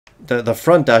the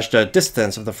front dash, the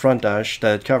distance of the front dash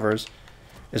that it covers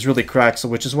is really cracked, so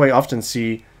which is why you often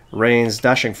see Rain's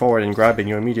dashing forward and grabbing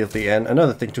you immediately. And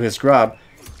another thing to his grab,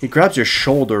 he grabs your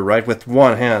shoulder, right, with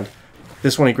one hand.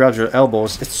 This one he grabs your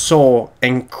elbows. It's so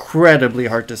incredibly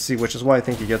hard to see, which is why I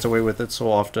think he gets away with it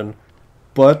so often.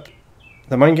 But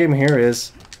the mind game here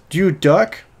is, do you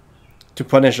duck to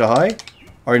punish a high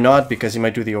or not, because he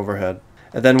might do the overhead?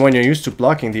 And then when you're used to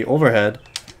blocking the overhead,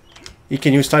 you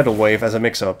can use Tidal Wave as a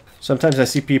mix-up. Sometimes I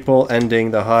see people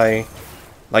ending the high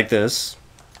like this,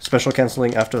 special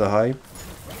canceling after the high.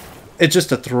 It's just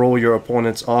to throw your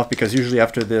opponents off, because usually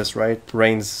after this, right,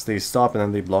 Rains, they stop and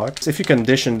then they block. So if you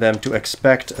condition them to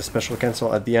expect a special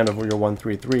cancel at the end of your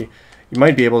 1-3-3, you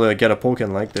might be able to get a poke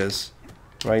in like this,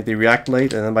 right? They react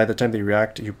late, and then by the time they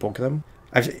react, you poke them.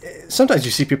 Sometimes you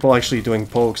see people actually doing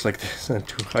pokes like this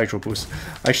to Hydro Boost.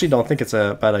 I actually don't think it's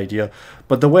a bad idea.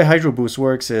 But the way Hydro Boost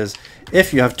works is,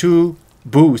 if you have two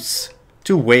boosts,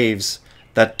 two waves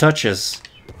that touches,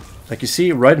 like you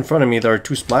see right in front of me, there are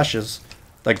two splashes.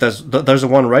 Like there's a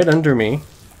one right under me,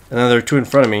 and then there are two in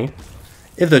front of me.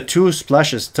 If the two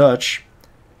splashes touch,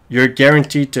 you're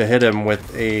guaranteed to hit him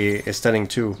with a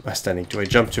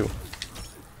jump 2.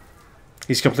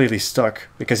 He's completely stuck,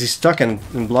 because he's stuck in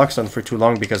block stun for too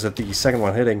long because of the second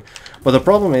one hitting. But the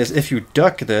problem is, if you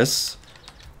duck this,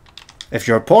 if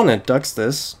your opponent ducks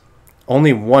this,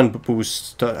 only one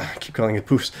boost, I keep calling it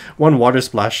boost, one water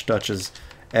splash touches,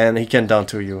 and he can down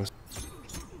 2 you.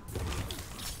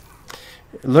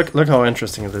 Look how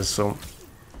interesting it is. So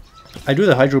I do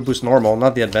the Hydro Boost normal,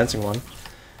 not the advancing one.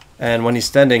 And when he's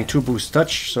standing, 2 boosts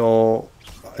touch, so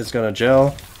it's gonna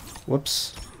gel.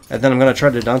 Whoops. And then I'm gonna try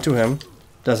to down to him.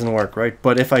 Doesn't work, right?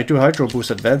 But if I do Hydro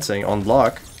Boost advancing on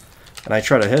block, and I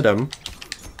try to hit him,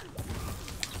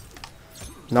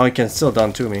 now he can still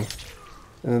down to me.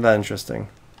 Isn't that interesting?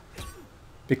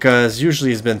 Because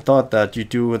usually it's been thought that you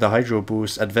do the Hydro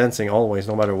Boost advancing always,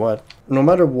 no matter what. No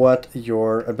matter what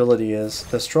your ability is,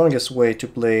 the strongest way to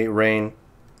play Rain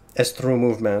is through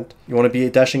movement. You want to be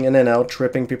dashing in and out,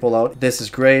 tripping people out. This is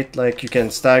great, like you can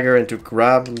stagger into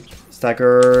grab,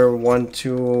 stagger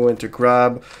 1-2 into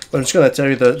grab. But I'm just going to tell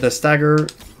you the stagger,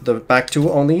 the back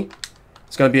 2 only,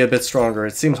 it's going to be a bit stronger.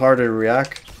 It seems harder to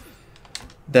react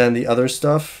than the other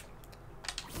stuff.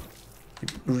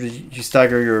 You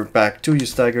stagger your back 2, you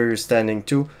stagger your standing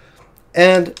 2,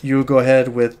 and you go ahead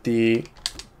with the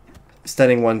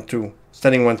standing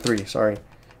 1-3, sorry.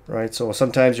 Right, so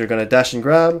sometimes you're gonna dash and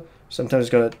grab, sometimes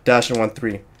you're gonna dash and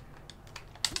 1-3.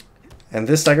 And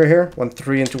this stagger here,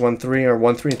 1-3 into 1-3 or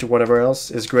 1-3 into whatever else,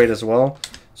 is great as well.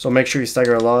 So make sure you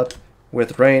stagger a lot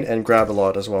with Rain and grab a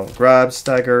lot as well. Grab,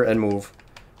 stagger, and move,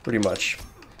 pretty much.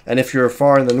 And if you're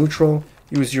far in the neutral,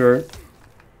 use your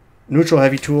neutral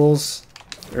heavy tools,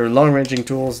 or long-ranging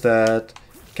tools that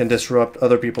can disrupt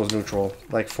other people's neutral,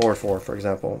 like 4-4 for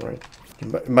example, right?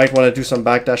 You might want to do some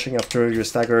backdashing after you're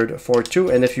staggered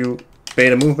 4-2, and if you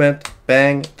bait a movement,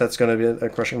 bang, that's going to be a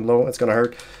crushing blow, it's going to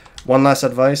hurt. One last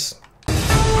advice,